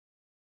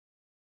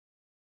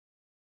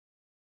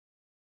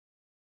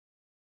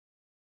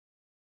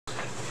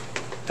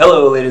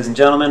Hello, ladies and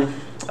gentlemen.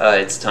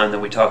 It's time that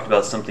we talked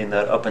about something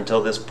that up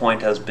until this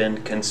point has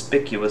been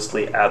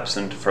conspicuously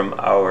absent from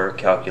our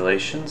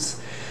calculations.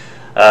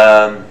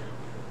 But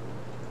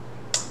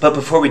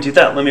before we do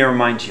that, let me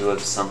remind you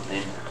of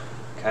something.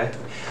 Okay?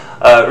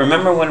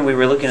 Remember when we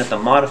were looking at the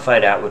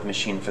modified Atwood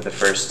machine for the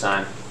first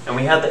time, and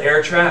we had the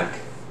air track,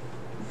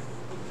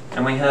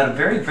 and we had a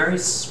very, very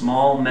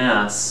small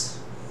mass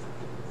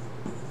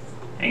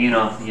hanging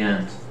off the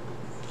end.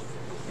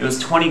 It was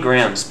 20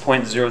 grams,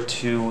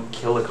 0.02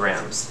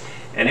 kilograms,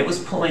 and it was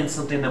pulling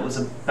something that was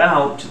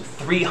about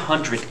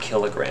 300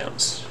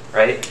 kilograms,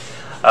 right?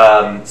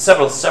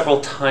 Several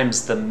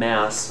times the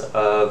mass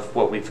of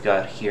what we've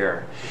got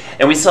here.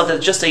 And we saw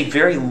that just a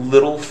very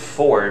little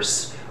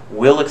force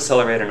will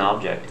accelerate an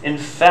object. In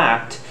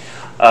fact,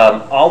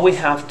 all we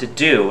have to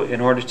do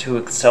in order to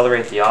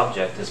accelerate the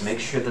object is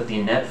make sure that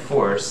the net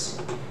force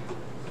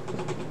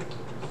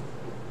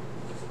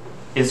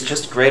is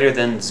just greater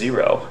than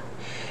 0.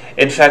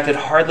 In fact, it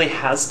hardly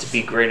has to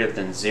be greater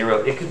than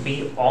 0. It could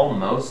be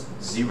almost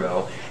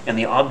 0, and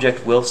the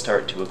object will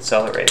start to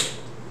accelerate.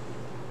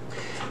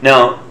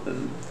 Now,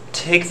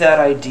 take that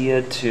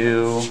idea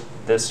to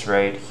this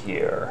right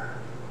here.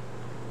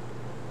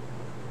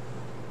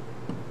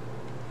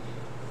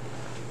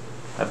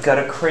 I've got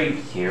a crate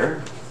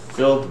here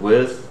filled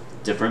with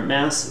different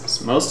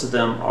masses. Most of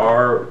them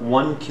are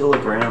 1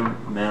 kilogram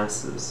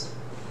masses.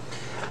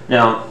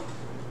 Now,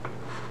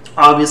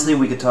 obviously,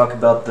 we could talk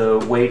about the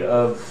weight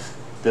of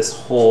this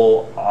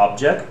whole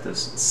object, this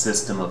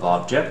system of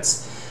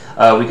objects.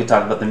 We could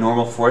talk about the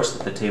normal force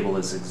that the table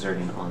is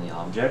exerting on the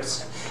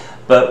objects.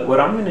 But what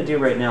I'm going to do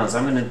right now is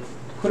I'm going to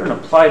put an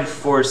applied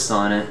force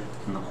on it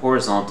in the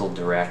horizontal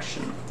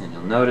direction. And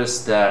you'll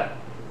notice that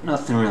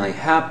nothing really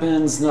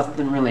happens, and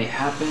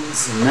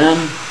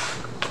then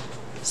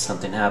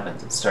something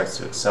happens. It starts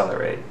to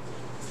accelerate.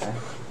 Okay?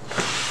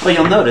 Well,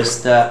 you'll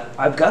notice that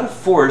I've got a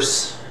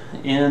force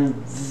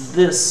in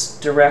this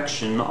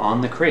direction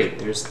on the crate.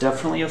 There's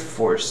definitely a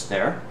force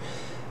there,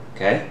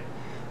 okay?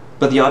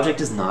 But the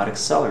object is not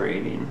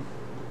accelerating.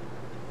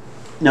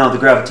 Now, the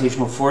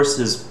gravitational force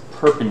is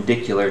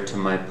perpendicular to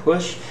my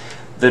push.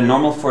 The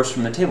normal force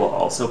from the table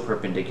also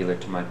perpendicular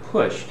to my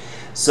push.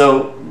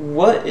 So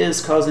what is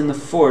causing the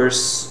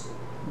force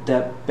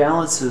that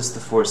balances the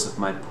force of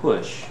my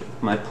push?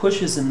 If my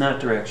push is in that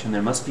direction,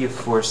 there must be a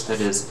force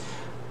that is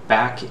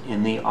back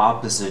in the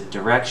opposite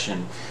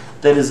direction,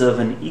 that is of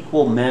an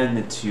equal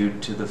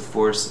magnitude to the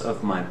force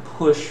of my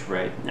push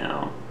right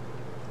now.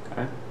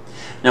 Okay?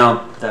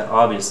 Now, that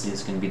obviously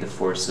is going to be the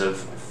force of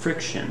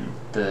friction.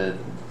 The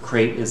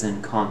crate is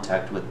in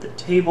contact with the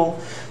table,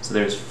 so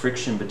there's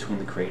friction between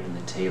the crate and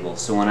the table.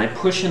 So when I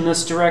push in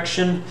this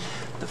direction,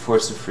 the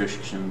force of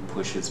friction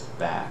pushes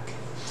back.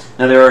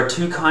 Now, there are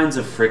two kinds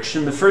of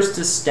friction. The first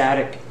is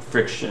static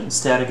friction.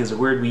 Static is a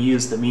word we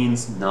use that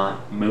means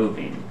not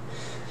moving.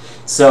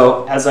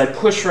 So as I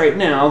push right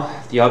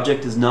now, the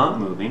object is not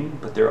moving,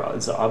 but there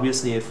is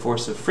obviously a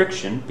force of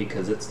friction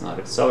because it's not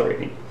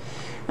accelerating.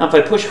 Now if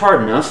I push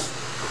hard enough,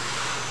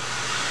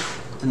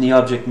 then the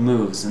object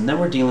moves, and then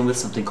we're dealing with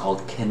something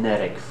called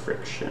kinetic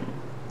friction.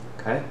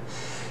 Okay?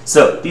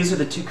 So these are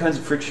the two kinds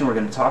of friction we're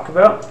going to talk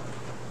about.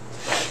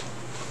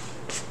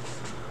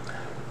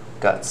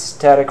 Got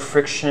static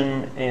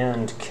friction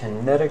and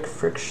kinetic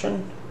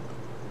friction.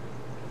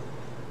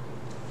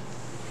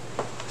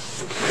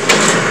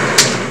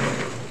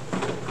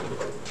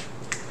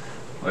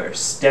 Where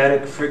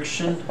static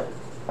friction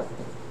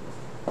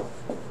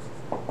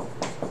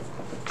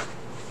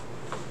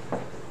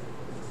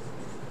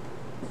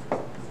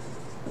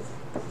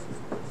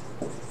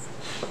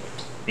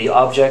the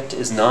object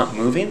is not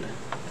moving,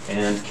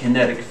 and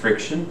kinetic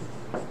friction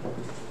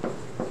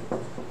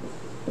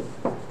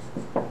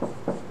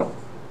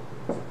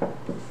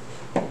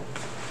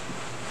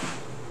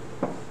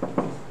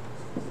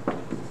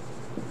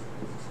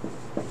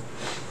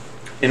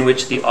in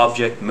which the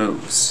object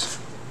moves.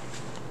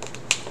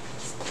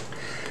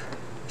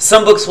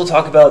 Some books will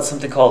talk about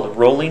something called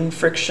rolling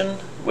friction,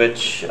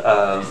 which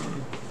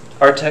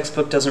our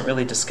textbook doesn't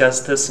really discuss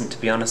this, and to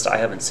be honest, I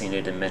haven't seen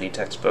it in many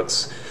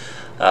textbooks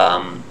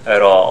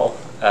at all.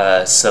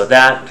 So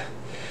that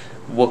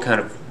we'll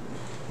kind of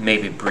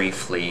maybe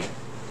briefly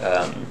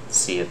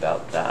see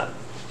about that.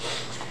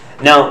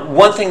 Now,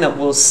 one thing that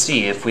we'll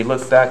see if we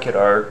look back at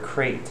our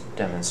crate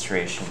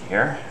demonstration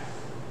here,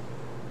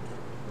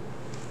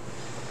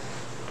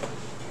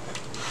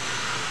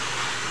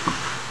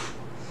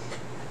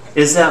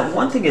 is that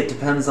one thing it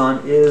depends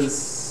on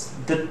is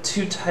the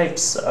two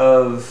types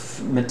of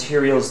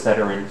materials that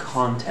are in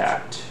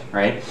contact,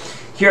 right?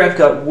 Here I've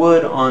got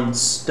wood on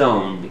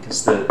stone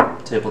because the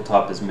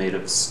tabletop is made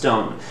of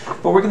stone,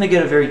 but we're going to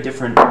get a very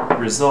different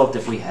result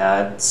if we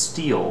had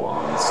steel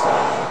on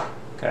stone,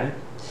 okay?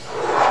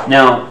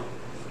 Now,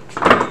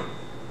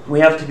 we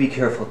have to be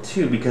careful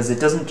too because it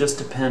doesn't just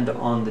depend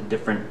on the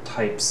different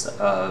types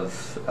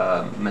of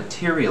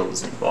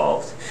materials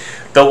involved.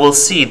 Though we'll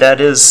see that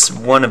is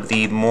one of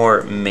the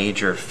more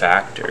major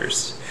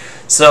factors.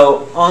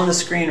 So on the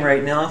screen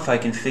right now, if I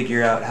can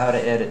figure out how to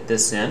edit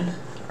this in,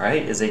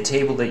 right, is a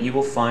table that you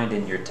will find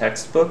in your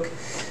textbook.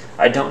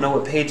 I don't know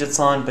what page it's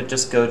on, but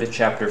just go to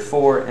chapter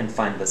 4 and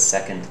find the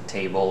second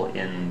table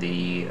in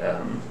the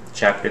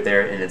chapter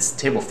there, and it's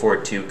table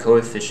 4.2,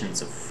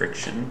 coefficients of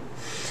friction.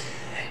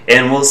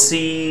 And we'll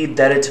see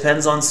that it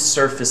depends on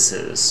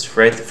surfaces,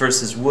 right? The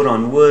first is wood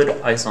on wood,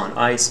 ice on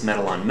ice,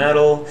 metal on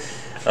metal.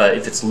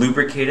 If it's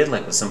lubricated,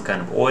 like with some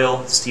kind of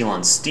oil, steel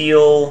on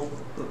steel,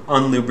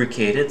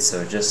 unlubricated,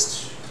 so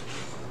just,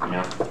 you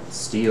know,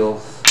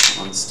 steel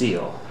on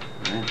steel,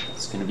 right?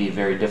 It's going to be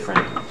very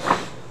different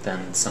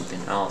than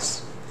something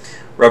else.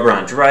 Rubber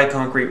on dry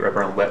concrete,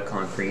 rubber on wet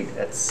concrete,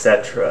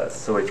 etc.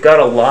 So we've got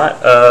a lot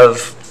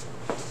of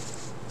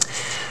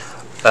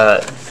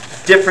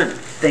different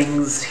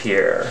things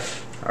here,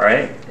 all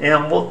right?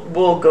 And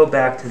we'll go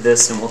back to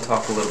this and we'll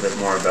talk a little bit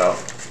more about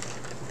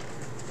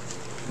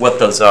what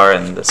those are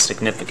and the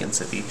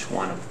significance of each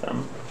one of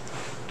them.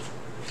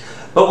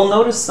 But we'll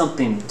notice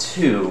something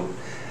too,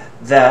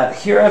 that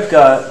here I've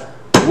got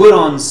wood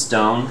on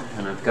stone,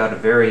 and I've got a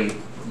very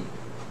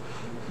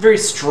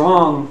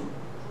strong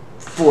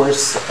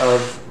force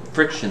of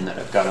friction that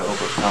I've got to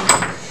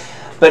overcome.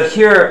 But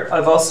here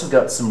I've also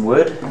got some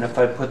wood, and if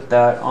I put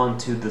that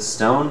onto the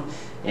stone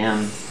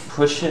and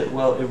push it,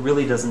 well, it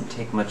really doesn't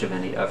take much of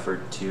any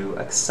effort to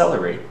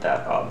accelerate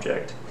that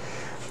object.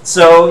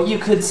 So you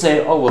could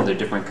say, oh, well, they're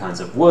different kinds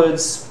of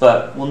woods,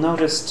 but we'll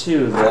notice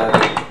too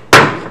that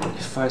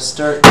if I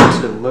start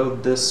to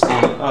load this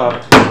one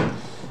up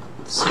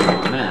with some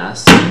more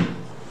mass,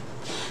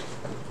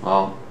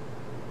 well,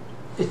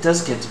 it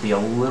does get to be a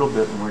little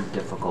bit more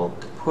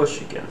difficult to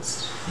push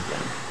against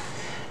again.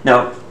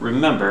 Now,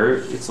 remember,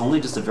 it's only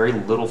just a very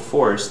little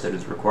force that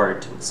is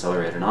required to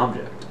accelerate an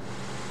object.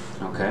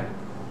 Okay?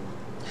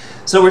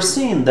 So we're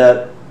seeing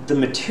that the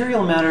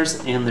material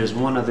matters, and there's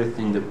one other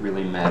thing that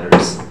really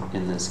matters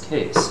in this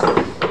case.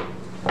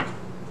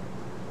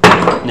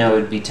 Now,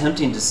 it would be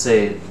tempting to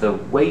say the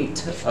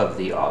weight of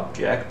the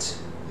object,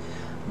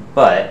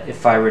 but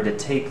if I were to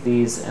take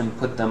these and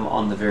put them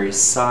on the very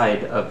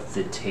side of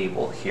the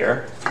table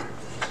here,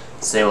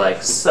 say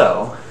like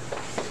so,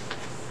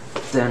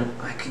 then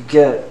I could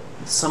get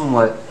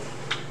somewhat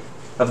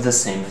of the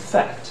same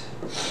effect.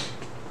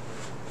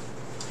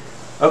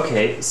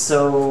 Okay,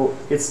 so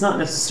it's not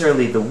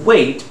necessarily the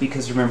weight,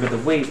 because remember the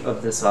weight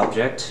of this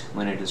object,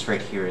 when it is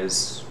right here,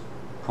 is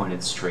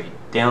pointed straight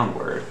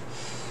downward.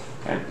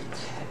 Okay.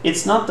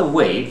 It's not the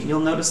weight. You'll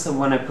notice that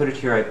when I put it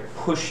here, I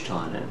pushed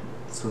on it.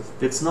 So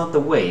if it's not the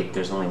weight,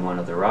 there's only one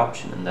other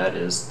option, and that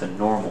is the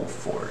normal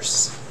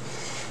force.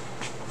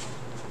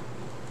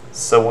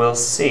 So we'll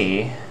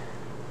see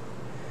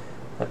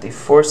that the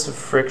force of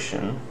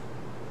friction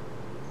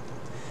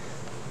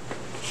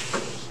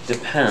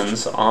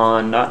depends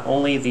on not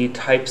only the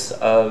types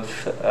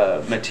of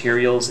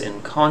materials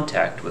in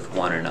contact with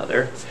one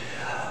another,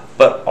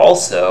 but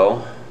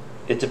also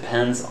it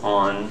depends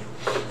on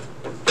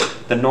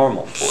the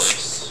normal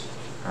force.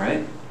 All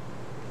right?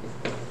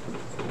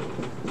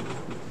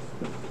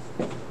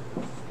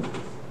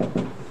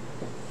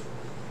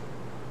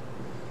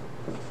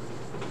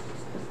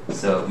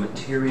 So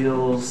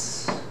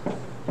materials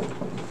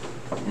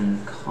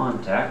in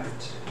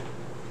contact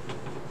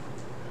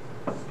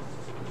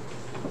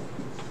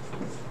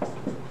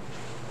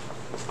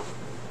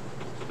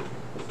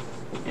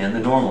and the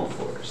normal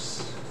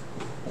force.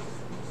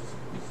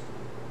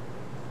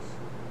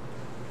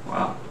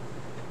 Wow.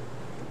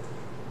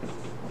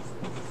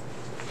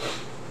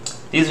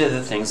 These are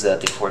the things that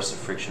the force of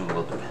friction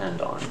will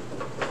depend on.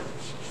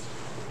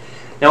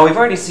 Now, we've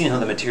already seen how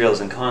the materials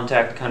in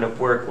contact kind of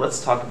work.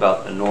 Let's talk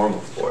about the normal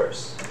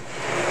force.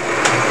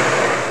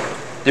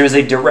 There is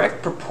a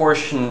direct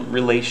proportion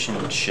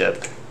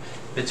relationship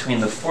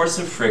between the force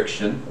of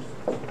friction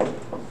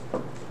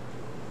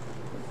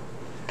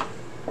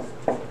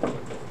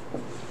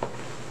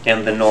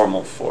and the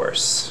normal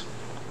force.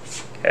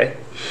 Okay?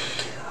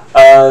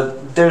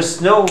 There's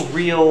no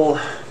real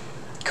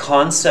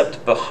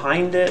concept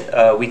behind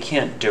it. We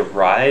can't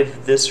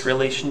derive this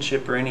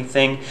relationship or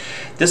anything.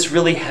 This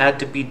really had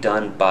to be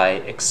done by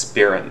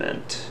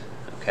experiment.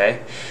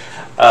 Okay?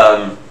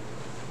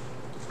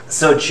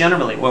 So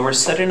generally, when we're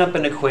setting up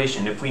an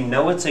equation, if we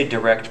know it's a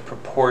direct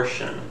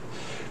proportion,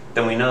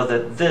 then we know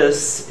that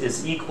this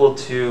is equal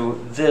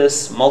to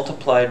this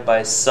multiplied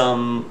by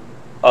some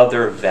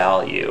other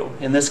value.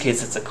 In this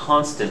case, it's a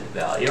constant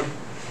value.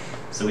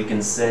 So we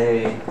can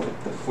say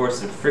the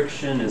force of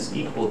friction is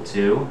equal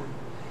to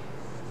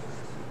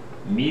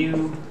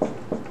mu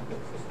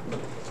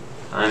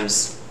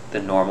times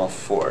the normal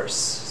force.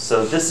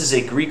 So this is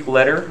a Greek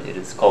letter. It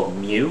is called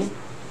mu.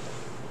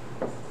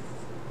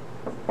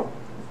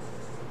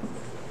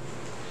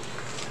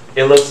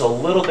 It looks a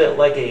little bit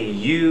like a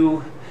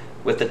U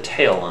with a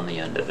tail on the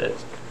end of it.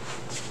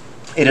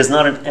 It is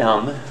not an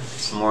M.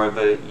 It's more of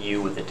a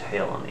U with a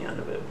tail on the end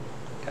of it.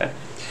 Okay.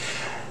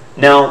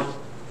 Now,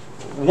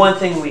 one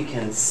thing we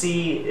can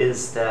see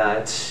is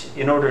that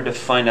in order to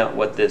find out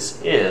what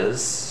this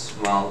is,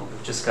 well,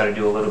 we've just got to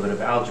do a little bit of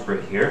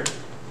algebra here.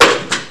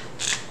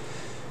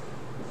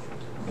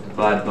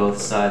 Divide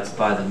both sides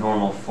by the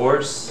normal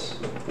force.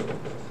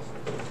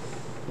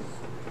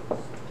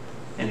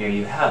 And here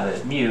you have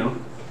it. Mu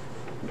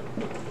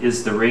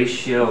is the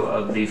ratio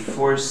of the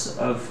force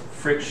of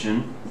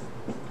friction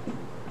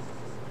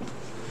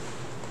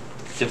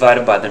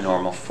divided by the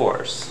normal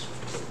force.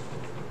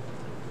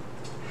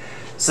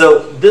 So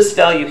this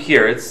value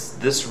here, it's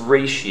this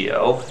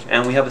ratio,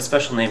 and we have a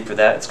special name for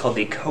that. It's called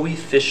the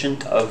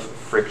coefficient of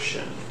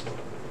friction.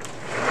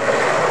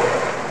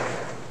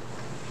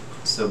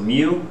 So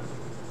mu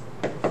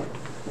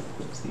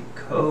is the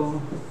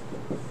coefficient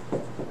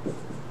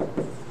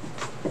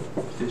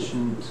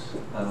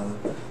of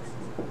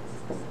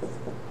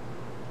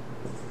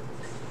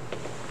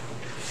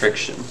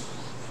friction.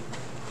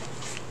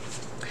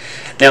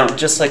 Now,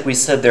 just like we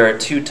said, there are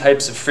two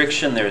types of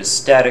friction. There is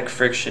static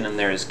friction and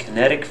there is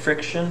kinetic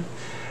friction.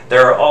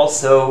 There are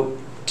also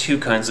two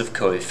kinds of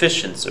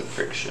coefficients of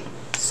friction.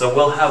 So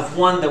we'll have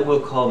one that we'll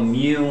call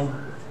mu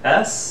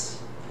s,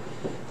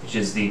 which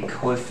is the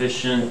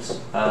coefficient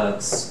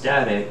of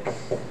static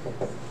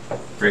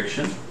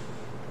friction.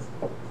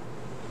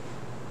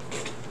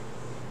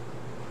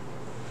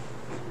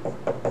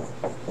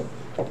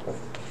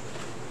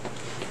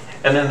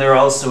 And then there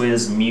also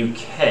is mu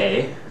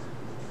k,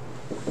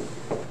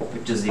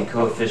 which is the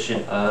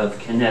coefficient of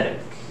kinetic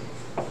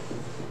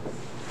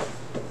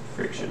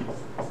friction.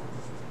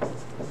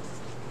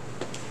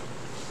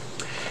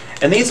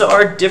 And these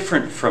are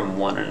different from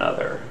one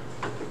another.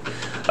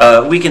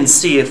 We can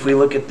see, if we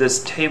look at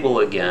this table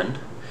again,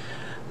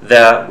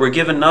 that we're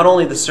given not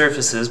only the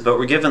surfaces, but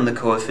we're given the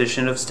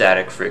coefficient of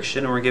static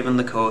friction, and we're given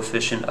the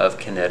coefficient of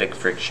kinetic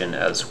friction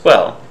as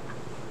well.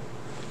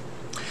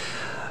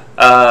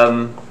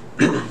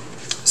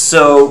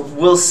 So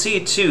we'll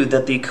see too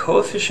that the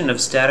coefficient of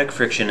static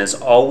friction is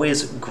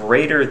always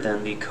greater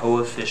than the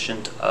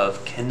coefficient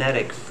of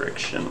kinetic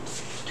friction.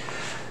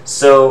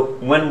 So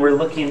when we're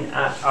looking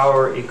at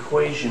our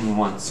equation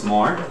once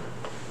more,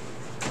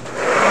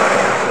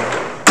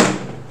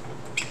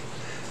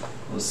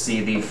 we'll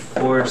see the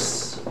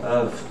force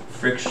of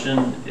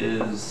friction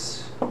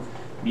is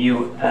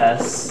mu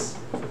s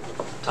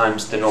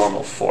times the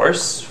normal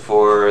force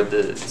for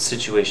the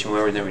situation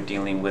where we're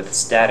dealing with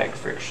static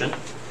friction.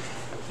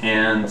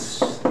 And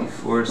the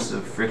force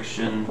of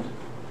friction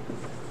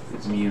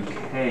is mu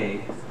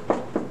k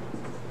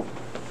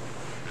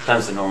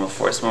times the normal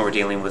force when we're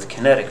dealing with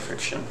kinetic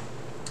friction.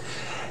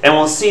 And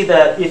we'll see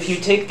that if you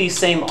take the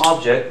same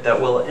object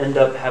that will end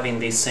up having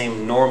the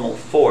same normal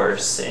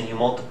force and you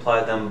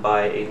multiply them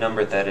by a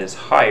number that is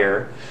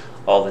higher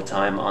all the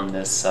time on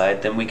this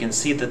side, then we can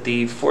see that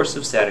the force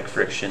of static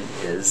friction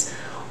is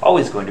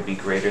always going to be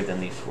greater than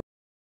the force